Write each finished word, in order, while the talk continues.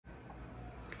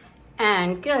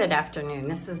And good afternoon,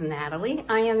 this is Natalie.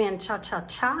 I am in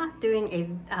Cha-Cha-Cha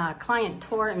doing a client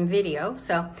tour and video.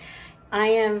 So I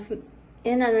am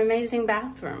in an amazing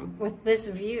bathroom with this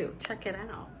view. Check it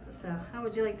out. So how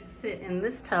would you like to sit in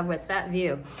this tub with that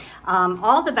view?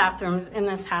 All the bathrooms in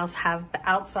this house have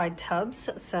outside tubs.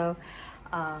 So,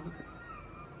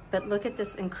 but look at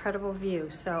this incredible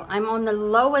view. So I'm on the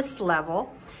lowest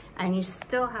level, and you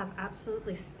still have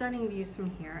absolutely stunning views from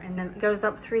here, and then it goes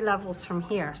up 3 levels from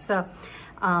here. So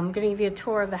I'm gonna give you a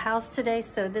tour of the house today.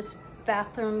 So this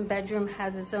bedroom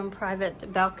has its own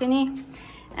private balcony,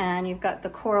 and you've got the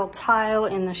coral tile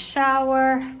in the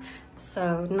shower.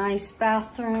 So nice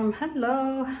bathroom,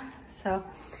 hello. So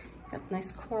got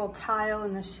nice coral tile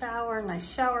in the shower,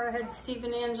 nice shower head, Steve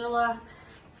and Angela.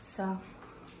 So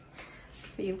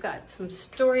you've got some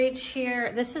storage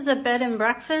here. This is a bed and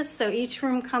breakfast, so each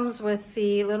room comes with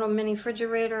the little mini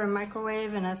refrigerator, a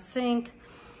microwave, and a sink.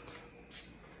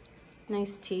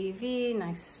 Nice TV,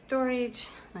 nice storage,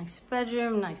 nice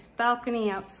bedroom, nice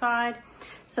balcony outside.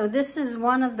 So this is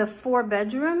one of the 4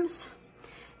 bedrooms,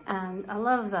 and I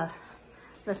love the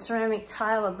ceramic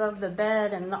tile above the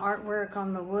bed and the artwork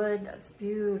on the wood. That's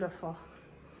beautiful.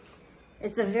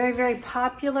 It's a very, very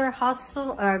popular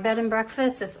hostel or bed and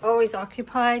breakfast. It's always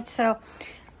occupied. So,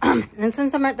 and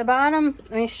since I'm at the bottom,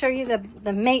 let me show you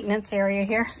the maintenance area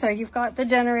here. So you've got the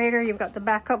generator, you've got the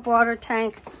backup water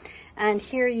tank, and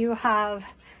here you have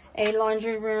a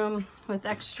laundry room with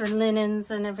extra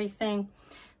linens and everything.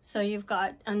 So you've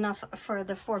got enough for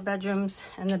the 4 bedrooms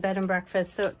and the bed and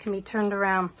breakfast, so it can be turned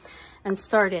around and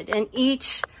started. And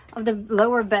each of the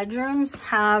lower bedrooms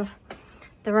have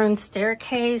their own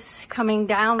staircase coming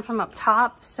down from up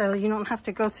top, so you don't have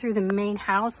to go through the main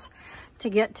house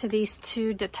to get to these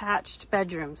 2 detached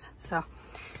bedrooms. So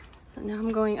now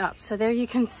I'm going up. So there you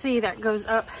can see that goes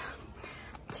up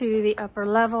to the upper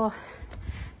level,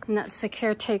 and that's the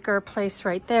caretaker place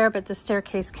right there, but the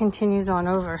staircase continues on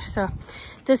over. So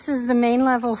this is the main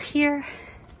level here.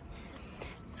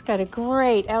 It's got a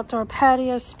great outdoor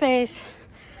patio space,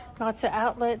 lots of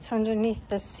outlets underneath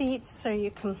the seats so you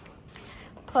can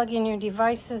plug in your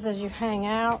devices as you hang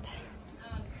out.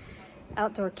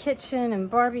 Outdoor kitchen and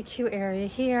barbecue area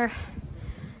here.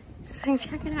 Just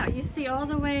check it out. You see all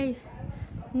the way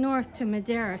north to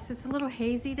Madeiras. It's a little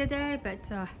hazy today, but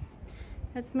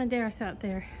that's Madeiras out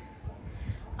there.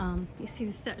 You see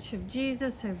the statue of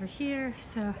Jesus over here.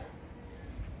 So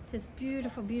just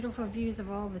beautiful, beautiful views of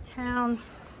all the town.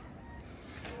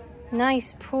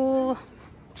 Nice pool,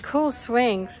 cool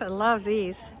swings. I love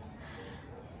these.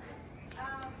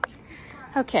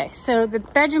 Okay, so the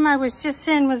bedroom I was just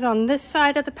in was on this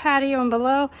side of the patio and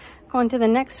below. Going to the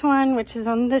next one, which is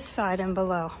on this side and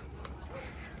below.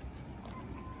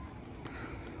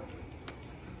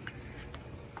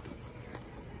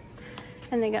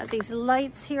 And they got these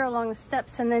lights here along the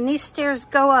steps, and then these stairs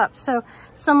go up, so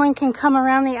someone can come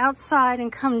around the outside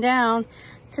and come down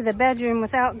to the bedroom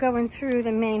without going through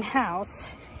the main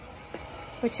house,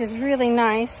 which is really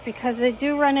nice because they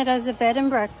do run it as a bed and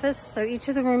breakfast, so each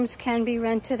of the rooms can be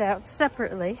rented out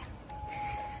separately,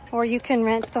 or you can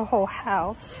rent the whole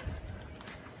house.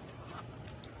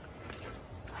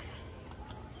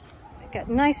 They've got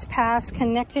nice paths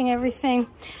connecting everything.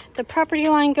 The property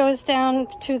line goes down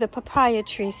to the papaya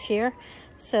trees here,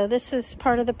 so this is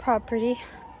part of the property.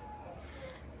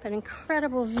 But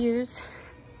incredible views.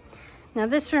 Now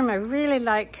this room I really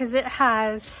like because it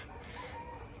has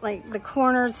like the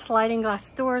corners, sliding glass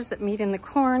doors that meet in the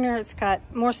corner. It's got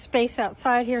more space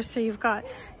outside here, so you've got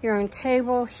your own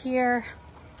table here,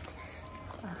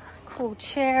 cool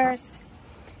chairs,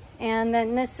 and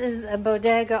then this is a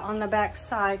bodega on the back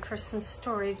side for some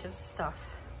storage of stuff.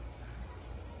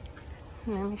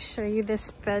 Let me show you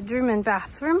this bedroom and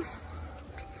bathroom.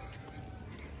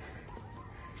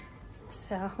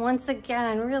 So once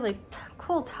again, really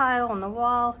cool tile on the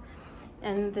wall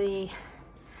and the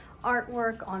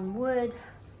artwork on wood.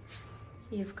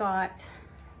 You've got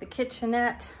the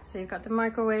kitchenette, so you've got the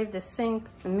microwave, the sink,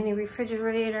 the mini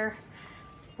refrigerator,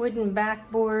 wooden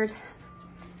backboard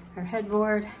or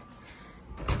headboard,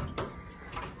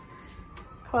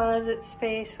 closet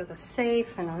space with a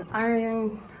safe and an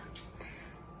iron,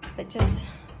 but just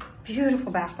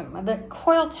beautiful bathroom. The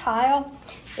coil tile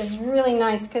is really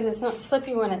nice because it's not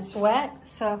slippy when it's wet.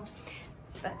 So,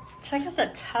 but check out the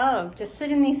tub. Just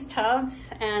sit in these tubs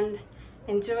and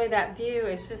enjoy that view.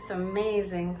 It's just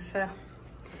amazing. So,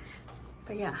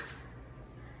 but yeah,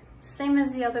 same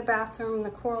as the other bathroom, the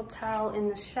coral tile in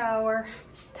the shower.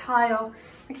 Tile.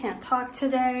 I can't talk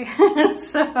today.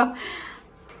 So,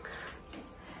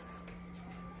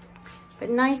 but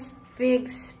nice, big,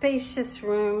 spacious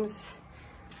rooms.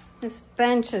 This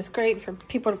bench is great for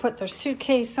people to put their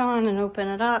suitcase on and open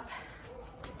it up.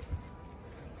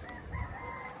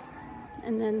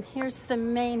 And then here's the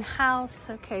main house.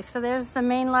 Okay, so there's the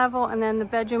main level and then the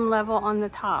bedroom level on the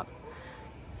top.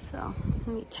 So let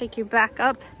me take you back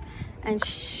up and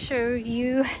show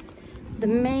you the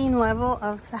main level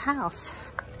of the house.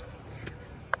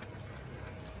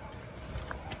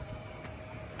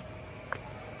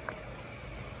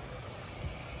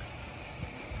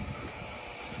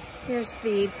 Here's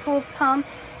the pool pump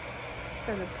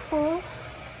for the pool.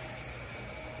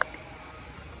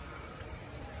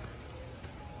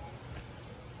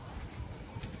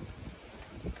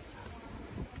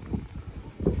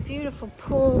 Beautiful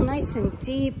pool, nice and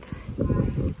deep.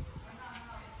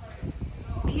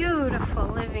 Beautiful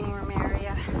living room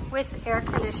area with air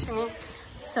conditioning.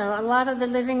 So a lot of the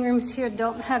living rooms here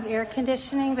don't have air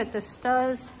conditioning, but this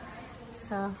does.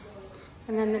 So,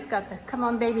 and then they've got the "Come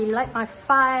on baby, light my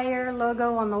fire"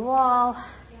 logo on the wall.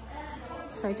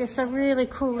 So just a really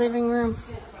cool living room.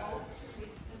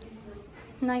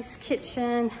 Nice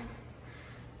kitchen,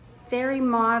 very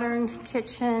modern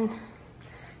kitchen.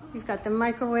 You've got the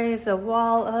microwave, the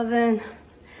wall oven,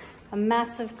 a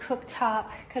massive cooktop,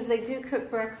 because they do cook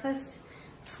breakfast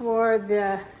for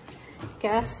the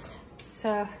guests.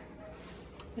 So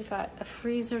we've got a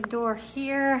freezer door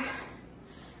here,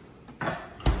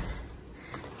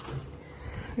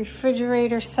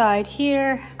 refrigerator side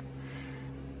here,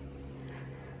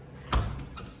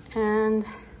 and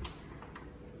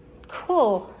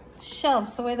cool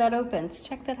shelves the way that opens.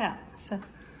 Check that out. So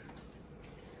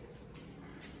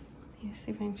you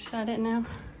see if I can shut it now.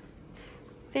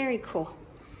 Very cool.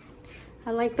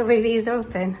 I like the way these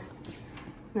open.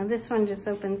 Now this one just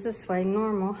opens this way,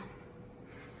 normal.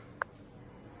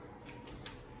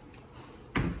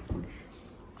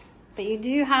 But you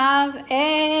do have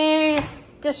a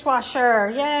dishwasher,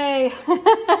 yay!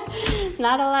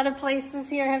 Not a lot of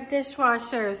places here have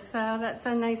dishwashers, so that's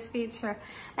a nice feature.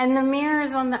 And the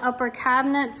mirrors on the upper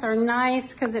cabinets are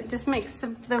nice because it just makes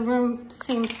the room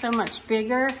seem so much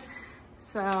bigger.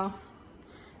 So,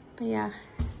 but yeah.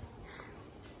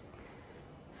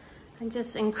 And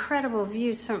just incredible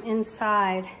views from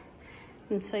inside.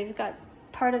 And so you've got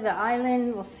part of the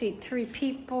island will seat 3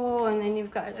 people, and then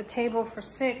you've got a table for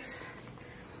 6.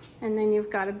 And then you've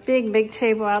got a big, big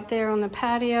table out there on the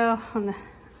patio, on the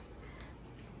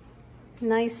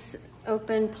nice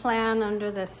open plan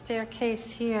under the staircase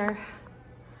here.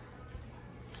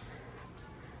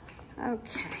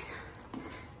 Okay,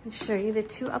 let me show you the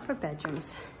 2 upper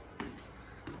bedrooms.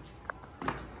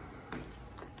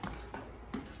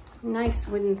 Nice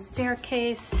wooden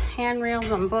staircase,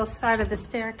 handrails on both sides of the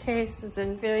staircase is a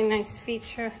very nice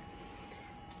feature.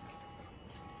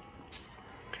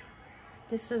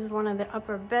 This is one of the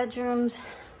upper bedrooms.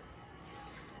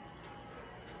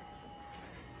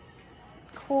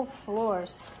 Cool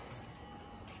floors.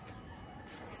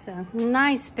 So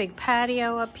nice big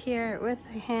patio up here with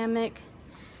a hammock.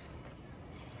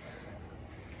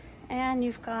 And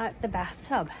you've got the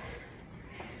bathtub.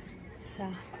 So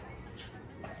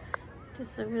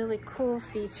just a really cool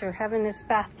feature, having this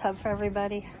bathtub for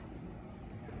everybody.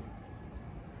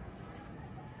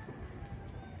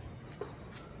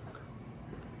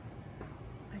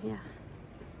 But yeah,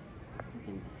 you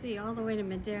can see all the way to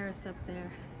Madeiras up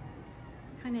there.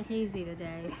 Kind of hazy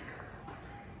today.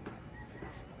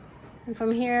 And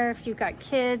from here, if you've got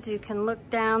kids, you can look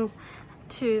down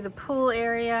to the pool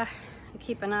area and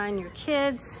keep an eye on your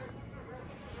kids.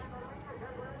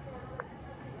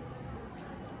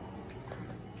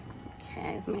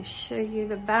 Okay, let me show you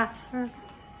the bathroom.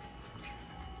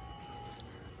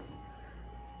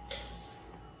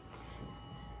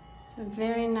 It's a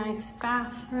very nice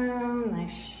bathroom,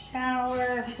 nice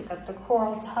shower. You got the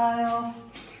coral tile,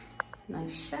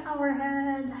 nice shower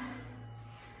head.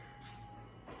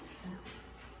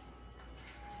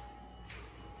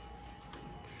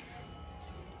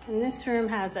 And this room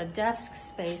has a desk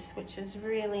space, which is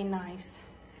really nice.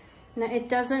 Now it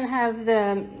doesn't have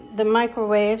the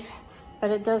microwave, but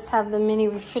it does have the mini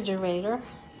refrigerator.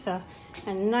 So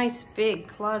a nice big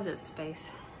closet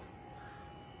space.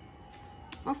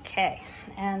 Okay,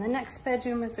 and the next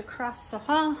bedroom is across the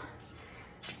hall.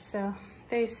 So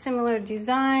very similar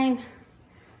design,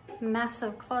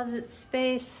 massive closet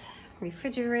space,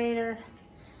 refrigerator,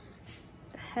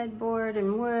 the headboard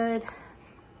in wood.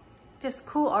 Just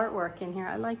cool artwork in here.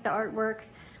 I like the artwork.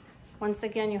 Once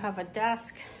again, you have a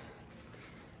desk,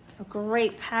 a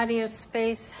great patio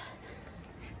space.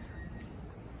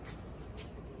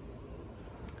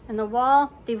 And the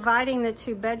wall dividing the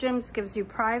 2 bedrooms gives you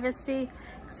privacy,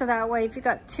 So that way, if you've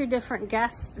got two different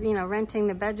guests, you know, renting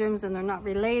the bedrooms and they're not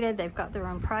related, they've got their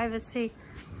own privacy.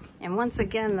 And once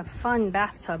again, the fun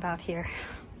bathtub out here.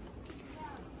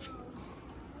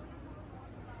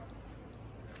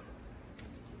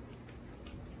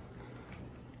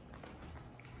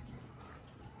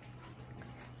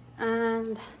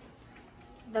 And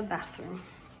the bathroom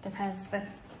that has the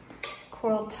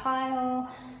coral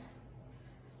tile.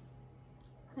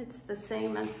 It's the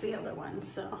same as the other one,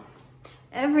 so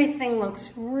everything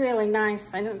looks really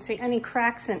nice. I don't see any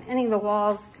cracks in any of the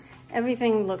walls.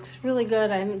 Everything looks really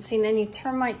good. I haven't seen any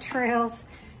termite trails,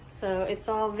 so it's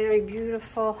all very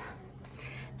beautiful.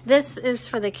 This is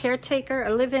for the caretaker.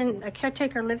 A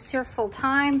caretaker lives here full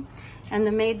time, and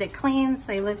the maid that cleans,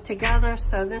 they live together.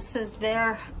 So this is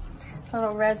their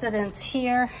little residence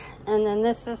here. And then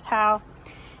this is how,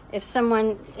 if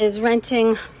someone is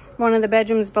renting one of the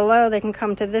bedrooms below, they can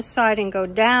come to this side and go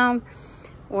down,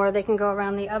 or they can go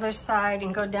around the other side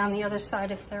and go down the other side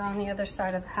if they're on the other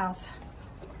side of the house.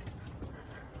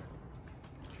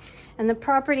 And the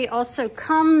property also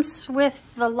comes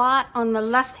with the lot on the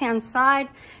left-hand side,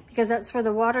 because that's where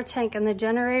the water tank and the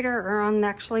generator are on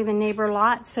actually the neighbor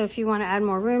lot. So if you want to add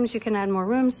more rooms, you can add more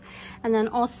rooms. And then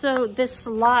also this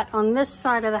lot on this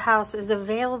side of the house is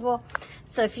available.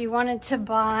 So if you wanted to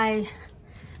buy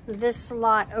this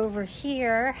lot over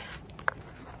here,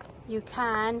 you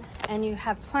can, and you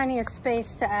have plenty of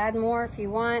space to add more if you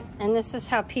want. And this is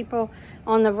how people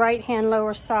on the right-hand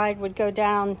lower side would go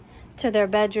down to their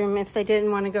bedroom if they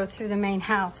didn't want to go through the main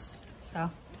house. So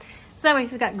that way,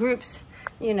 if you've got groups,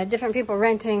 you know, different people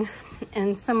renting,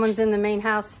 and someone's in the main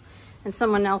house and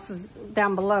someone else is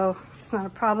down below, it's not a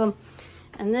problem.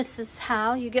 And this is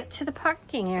how you get to the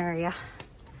parking area.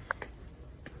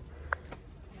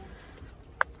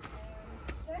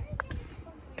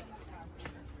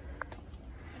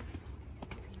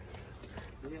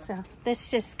 So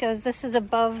this just goes, this is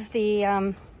above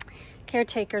the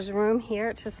caretaker's room here.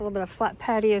 It's just a little bit of flat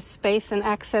patio space and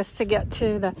access to get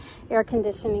to the air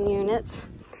conditioning units.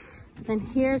 Then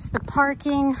here's the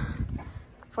parking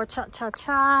for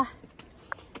cha-cha-cha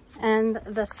and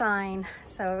the sign,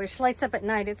 so which lights up at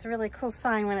night. It's a really cool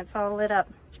sign when it's all lit up.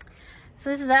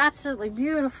 So this is an absolutely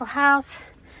beautiful house.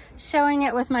 Showing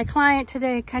it with my client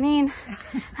today, Kanine.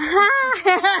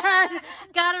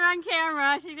 Got her on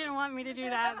camera. She didn't want me to do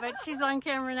that, but she's on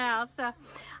camera now. So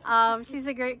she's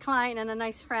a great client and a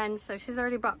nice friend. So she's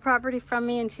already bought property from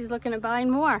me, and she's looking at buying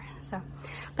more. So,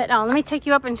 but let me take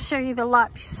you up and show you the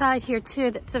lot beside here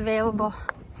too that's available.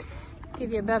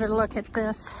 Give you a better look at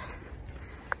this.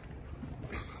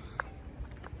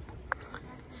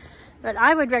 But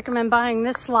I would recommend buying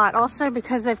this lot also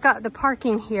because they've got the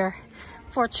parking here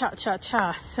for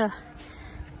cha-cha-cha. So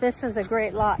this is a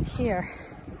great lot here,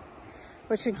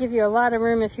 which would give you a lot of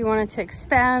room if you wanted to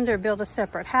expand or build a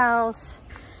separate house,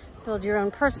 build your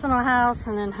own personal house,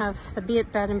 and then have the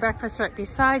bed and breakfast right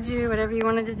beside you, whatever you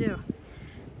wanted to do.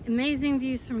 Amazing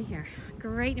views from here.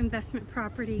 Great investment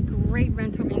property, great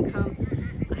rental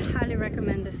income. I highly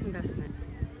recommend this investment.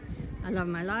 I love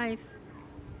my life.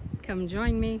 Come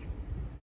join me.